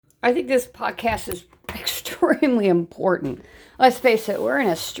I think this podcast is extremely important. Let's face it, we're in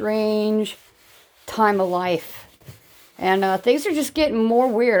a strange time of life. And things are just getting more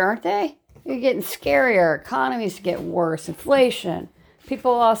weird, aren't they? They're getting scarier. Economies get worse. Inflation.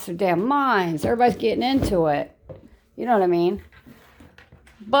 People lost their damn minds. Everybody's getting into it. You know what I mean?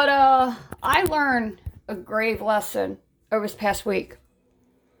 But I learned a grave lesson over this past week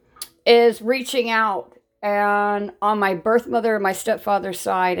is reaching out and on my birth mother and my stepfather's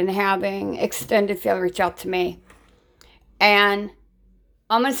side and having extended family reach out to me. And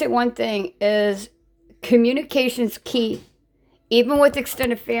I'm going to say one thing is communication's key. Even with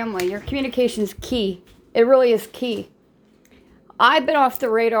extended family, your communication's key. It really is key. I've been off the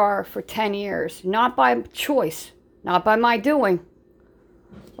radar for 10 years, not by choice, not by my doing,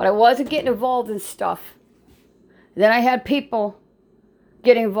 but I wasn't getting involved in stuff. Then I had people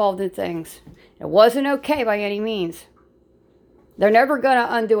getting involved in things. It wasn't okay by any means. They're never going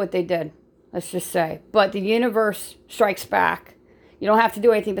to undo what they did, let's just say. But the universe strikes back. You don't have to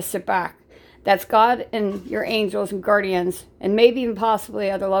do anything but sit back. That's God and your angels and guardians, and maybe even possibly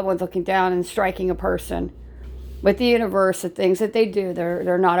other loved ones looking down and striking a person with the universe. The things that they do,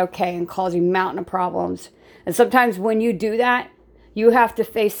 they're not okay and causing a mountain of problems. And sometimes when you do that, you have to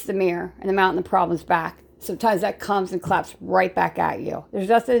face the mirror and the mountain of problems back. Sometimes that comes and claps right back at you. There's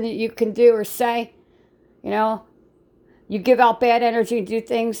nothing that you can do or say. You know, you give out bad energy and do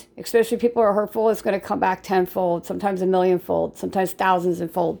things, especially if people are hurtful, it's going to come back tenfold, sometimes a millionfold, sometimes thousands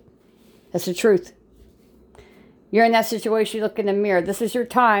and fold. That's the truth. You're in that situation, you look in the mirror. This is your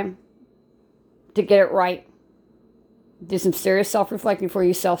time to get it right. Do some serious self-reflecting before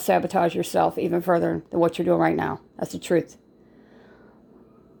you self-sabotage yourself even further than what you're doing right now. That's the truth.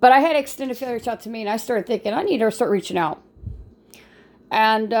 But I had extended family reach out to me, and I started thinking, I need to start reaching out.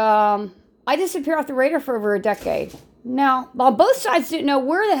 And I disappeared off the radar for over a decade. Now, while both sides didn't know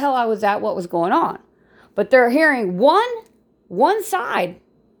where the hell I was at, what was going on. But they're hearing one side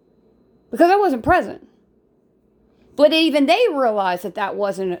because I wasn't present. But even they realized that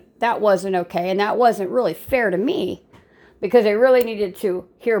wasn't okay, and that wasn't really fair to me because they really needed to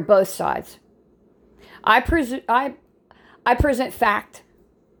hear both sides. I present fact.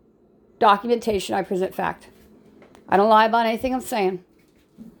 Documentation, I present fact. I don't lie about anything I'm saying.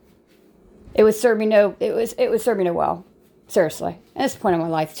 It would serve me no well. Seriously. At this point in my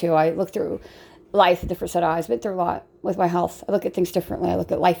life too, I look through life with a different set of eyes, been through a lot with my health. I look at things differently. I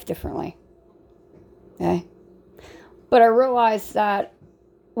look at life differently. Okay? But I realized that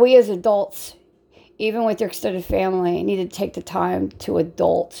we as adults, even with your extended family, need to take the time to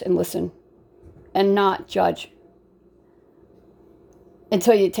adult and listen and not judge.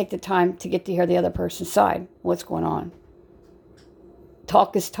 Until you take the time to get to hear the other person's side, what's going on.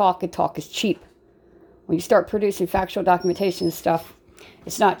 Talk is talk and talk is cheap. When you start producing factual documentation and stuff,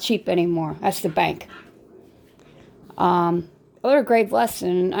 it's not cheap anymore. That's the bank. Another grave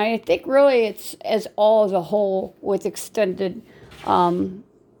lesson, I think really it's as a whole with extended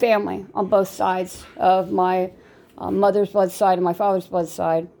family on both sides of my mother's blood side and my father's blood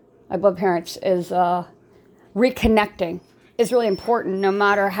side, my blood parents, is reconnecting. Is really important no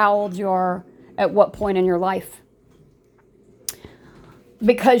matter how old you are at what point in your life.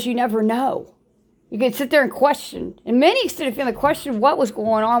 Because you never know. You can sit there and question. And many extended family question what was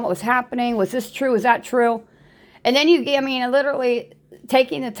going on, what was happening, was this true, was that true? And then literally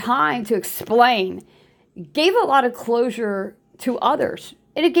taking the time to explain gave a lot of closure to others.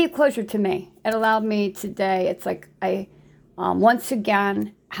 And it gave closure to me. It allowed me today, it's like I once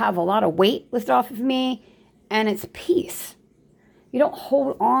again have a lot of weight lifted off of me, and it's peace. You don't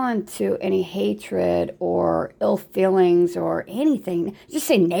hold on to any hatred or ill feelings or anything. Just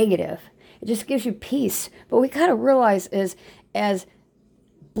say negative. It just gives you peace. But we got to realize as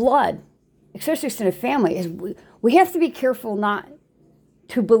blood, especially extended family, is we have to be careful not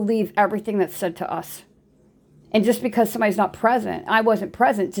to believe everything that's said to us. And just because somebody's not present, I wasn't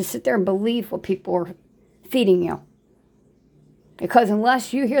present, to sit there and believe what people are feeding you. Because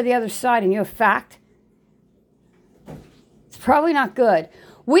unless you hear the other side and you have fact, it's probably not good.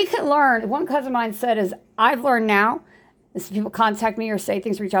 We can learn. One cousin of mine said is, I've learned now, as people contact me or say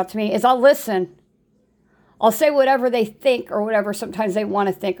things, reach out to me, is I'll listen. I'll say whatever they think or whatever sometimes they want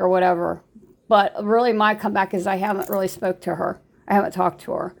to think or whatever. But really my comeback is I haven't really spoke to her. I haven't talked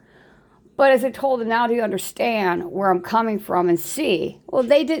to her. But as I told them, now do you understand where I'm coming from and see? Well,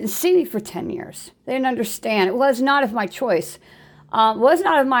 they didn't see me for 10 years. They didn't understand. It was not of my choice. Was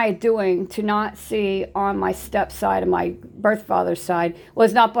not of my doing to not see on my step side and my birth father's side.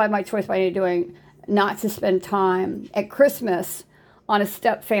 Was not by my choice by any doing not to spend time at Christmas on a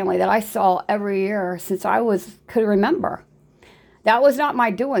step family that I saw every year since I could remember. That was not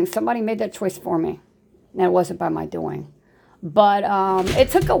my doing. Somebody made that choice for me. And it wasn't by my doing. But it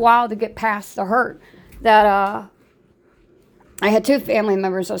took a while to get past the hurt that I had 2 family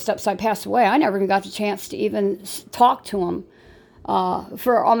members on stepside passed away. I never even got the chance to even talk to them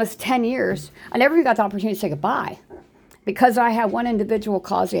for almost 10 years. I never even got the opportunity to say goodbye because I had one individual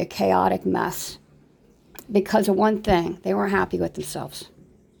causing a chaotic mess because of one thing. They weren't happy with themselves.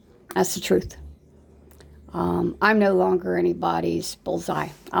 That's the truth. I'm no longer anybody's bullseye.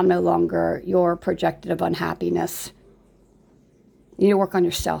 I'm no longer your projected of unhappiness. You need to work on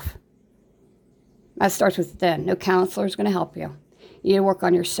yourself. That starts with within. No counselor is going to help you. You need to work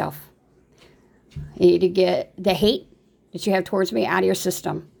on yourself. You need to get the hate that you have towards me out of your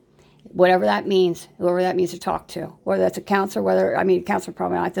system. Whatever that means, whoever that means to talk to. Whether that's a counselor, counselor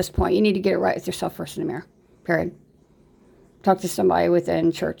probably not at this point. You need to get it right with yourself first in the mirror. Period. Talk to somebody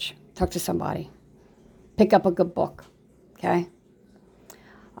within church. Talk to somebody. Pick up a good book. Okay?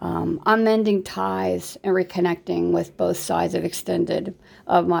 I'm mending ties and reconnecting with both sides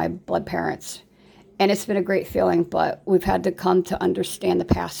of my blood parents. And it's been a great feeling, but we've had to come to understand the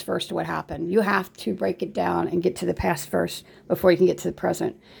past first, what happened. You have to break it down and get to the past first before you can get to the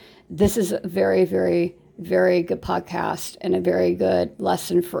present. This is a very, very, very good podcast and a very good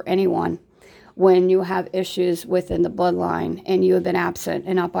lesson for anyone when you have issues within the bloodline and you have been absent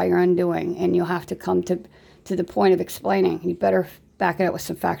and not by your undoing, and you have to come to the point of explaining. You better back it up with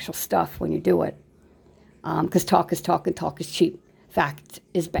some factual stuff when you do it, because talk is talk and talk is cheap. Fact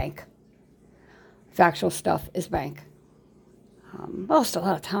is bank. Factual stuff is bank. Lost a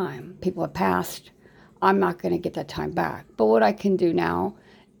lot of time. People have passed. I'm not going to get that time back. But what I can do now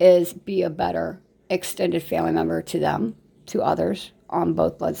is be a better extended family member to them, to others on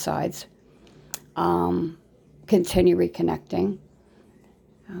both blood sides. Continue reconnecting.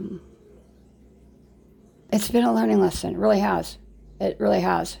 It's been a learning lesson. It really has. It really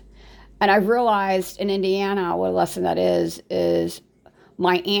has. And I've realized in Indiana what a lesson that is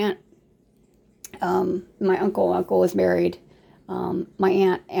my aunt, my uncle was married, my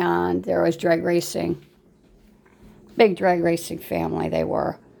aunt, and there was drag racing, big drag racing family they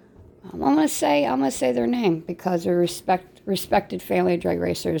were. I'm gonna say their name because they're respected family of drag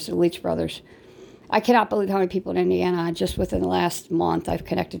racers, the Leach brothers. I cannot believe how many people in Indiana just within the last month I've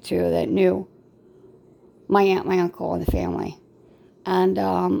connected to that knew my aunt, my uncle, and the family. And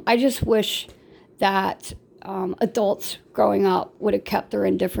I just wish that adults growing up would have kept their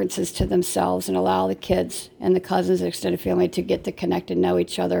indifferences to themselves and allow the kids and the cousins and extended family to get to connect and know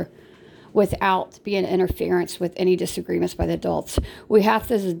each other without being interference with any disagreements by the adults. We have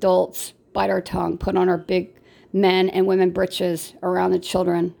to, as adults, bite our tongue, put on our big men and women britches around the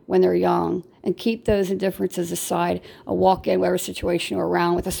children when they're young, and keep those indifferences aside and walk in whatever situation you're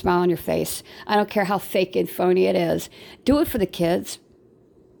around with a smile on your face. I don't care how fake and phony it is. Do it for the kids.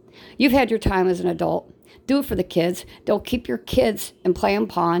 You've had your time as an adult. Do it for the kids. Don't keep your kids and play them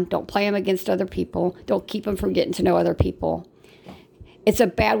pawn. Don't play them against other people. Don't keep them from getting to know other people. It's a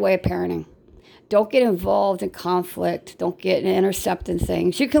bad way of parenting. Don't get involved in conflict. Don't get intercepting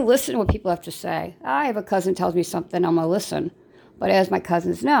things. You can listen to what people have to say. I have a cousin tells me something, I'm going to listen. But as my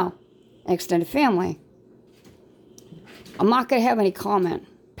cousins know, extended family, I'm not going to have any comment,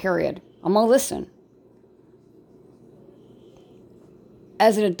 period. I'm going to listen.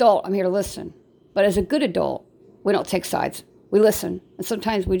 As an adult, I'm here to listen. But as a good adult, we don't take sides. We listen. And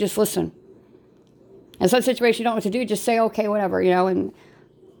sometimes we just listen. In some situations you don't know what to do, just say, okay, whatever, and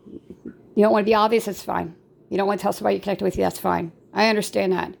you don't want to be obvious, that's fine. You don't want to tell somebody you're connected with you, that's fine. I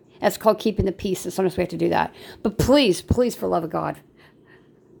understand that. That's called keeping the peace, and sometimes we have to do that. But please, please, for the love of God,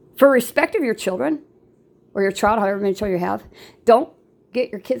 for respect of your children, or your child, however many children you have, don't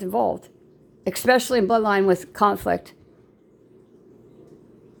get your kids involved, especially in bloodline with conflict.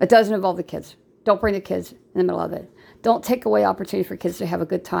 It doesn't involve the kids. Don't bring the kids in the middle of it. Don't take away opportunity for kids to have a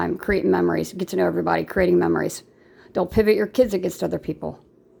good time, creating memories, get to know everybody, creating memories. Don't pivot your kids against other people.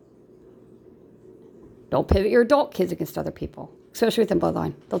 Don't pivot your adult kids against other people, especially within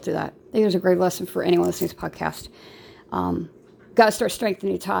bloodline. Don't do that. I think there's a great lesson for anyone listening to this podcast. Got to start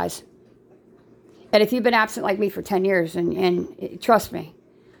strengthening your ties. And if you've been absent like me for 10 years, and trust me,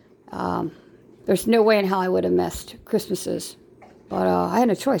 there's no way in hell I would have missed Christmases. But I had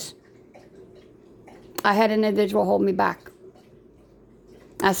no choice. I had an individual hold me back.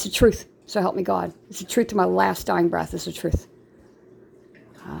 That's the truth. So help me God. It's the truth to my last dying breath. It's the truth.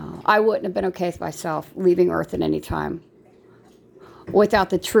 I wouldn't have been okay with myself leaving Earth at any time without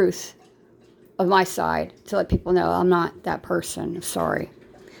the truth of my side to let people know I'm not that person. I'm sorry.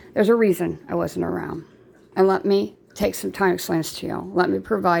 There's a reason I wasn't around. And let me take some time to explain this to you. Let me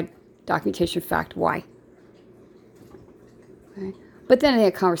provide documentation fact why. Okay. But then in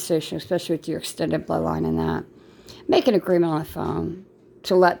a conversation, especially with your extended bloodline and that, make an agreement on the phone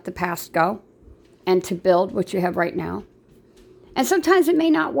to let the past go and to build what you have right now. And sometimes it may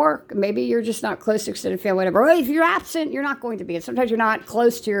not work. Maybe you're just not close to extended family, whatever. Or if you're absent, you're not going to be. And sometimes you're not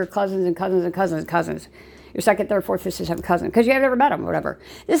close to your cousins and cousins and cousins and cousins. Your second, third, fourth, fifth, sixth, seventh cousin because you have never met them or whatever.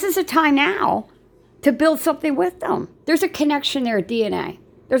 This is a time now to build something with them. There's a connection there, DNA.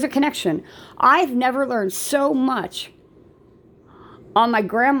 There's a connection. I've never learned so much on my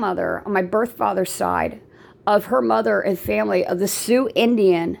grandmother, on my birth father's side, of her mother and family, of the Sioux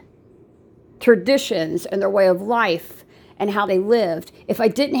Indian traditions and their way of life and how they lived, if I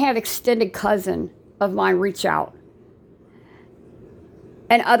didn't have extended cousin of mine reach out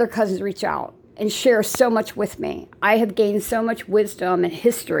and other cousins reach out and share so much with me. I have gained so much wisdom and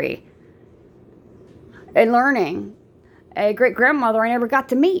history and learning. A great-grandmother I never got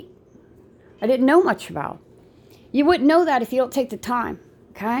to meet. I didn't know much about. You wouldn't know that if you don't take the time,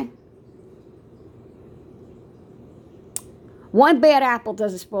 okay? One bad apple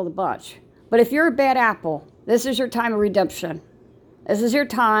doesn't spoil the bunch. But if you're a bad apple, this is your time of redemption. This is your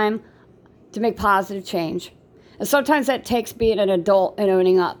time to make positive change. And sometimes that takes being an adult and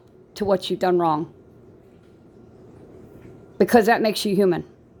owning up to what you've done wrong. Because that makes you human.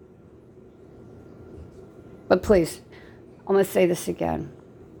 But please, I'm going to say this again.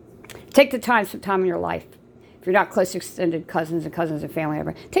 Take the time, some time in your life. If you're not close to extended cousins and family,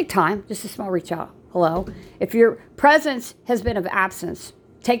 ever, take time, just a small reach out. Hello? If your presence has been of absence,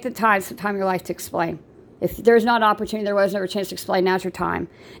 take the time, some time in your life to explain. If there's not an opportunity, there was never a chance to explain, now's your time.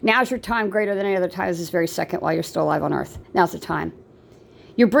 Now's your time greater than any other time is this very second while you're still alive on earth. Now's the time.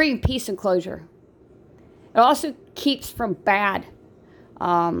 You're bringing peace and closure. It also keeps from bad,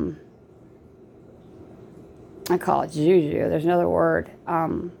 I call it juju. There's another word.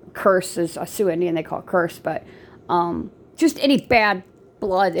 Curse is a Sioux Indian, they call it curse, but just any bad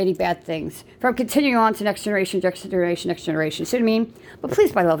blood, any bad things from continuing on to next generation, next generation, next generation. See what I mean? But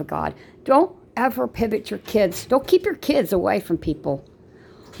please, by the love of God, don't ever pivot your kids. Don't keep your kids away from people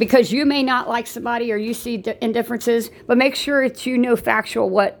because you may not like somebody or you see indifferences, but make sure that you know factual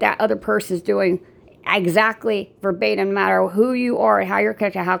what that other person is doing exactly verbatim, no matter who you are and how you're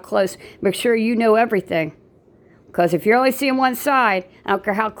connected, how close. Make sure you know everything. Because if you're only seeing one side, I don't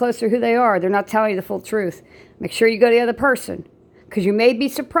care how close or who they are, they're not telling you the full truth. Make sure you go to the other person. Because you may be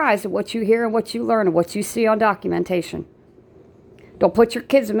surprised at what you hear and what you learn and what you see on documentation. Don't put your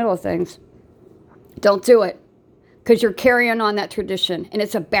kids in the middle of things. Don't do it. Because you're carrying on that tradition. And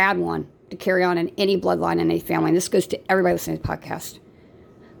it's a bad one to carry on in any bloodline, in any family. And this goes to everybody listening to the podcast.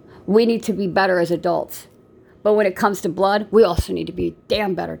 We need to be better as adults. But when it comes to blood, we also need to be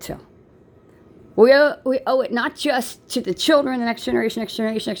damn better too. We owe it not just to the children, the next generation, next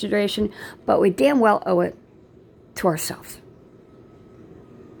generation, next generation, but we damn well owe it to ourselves.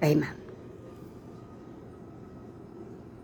 Amen.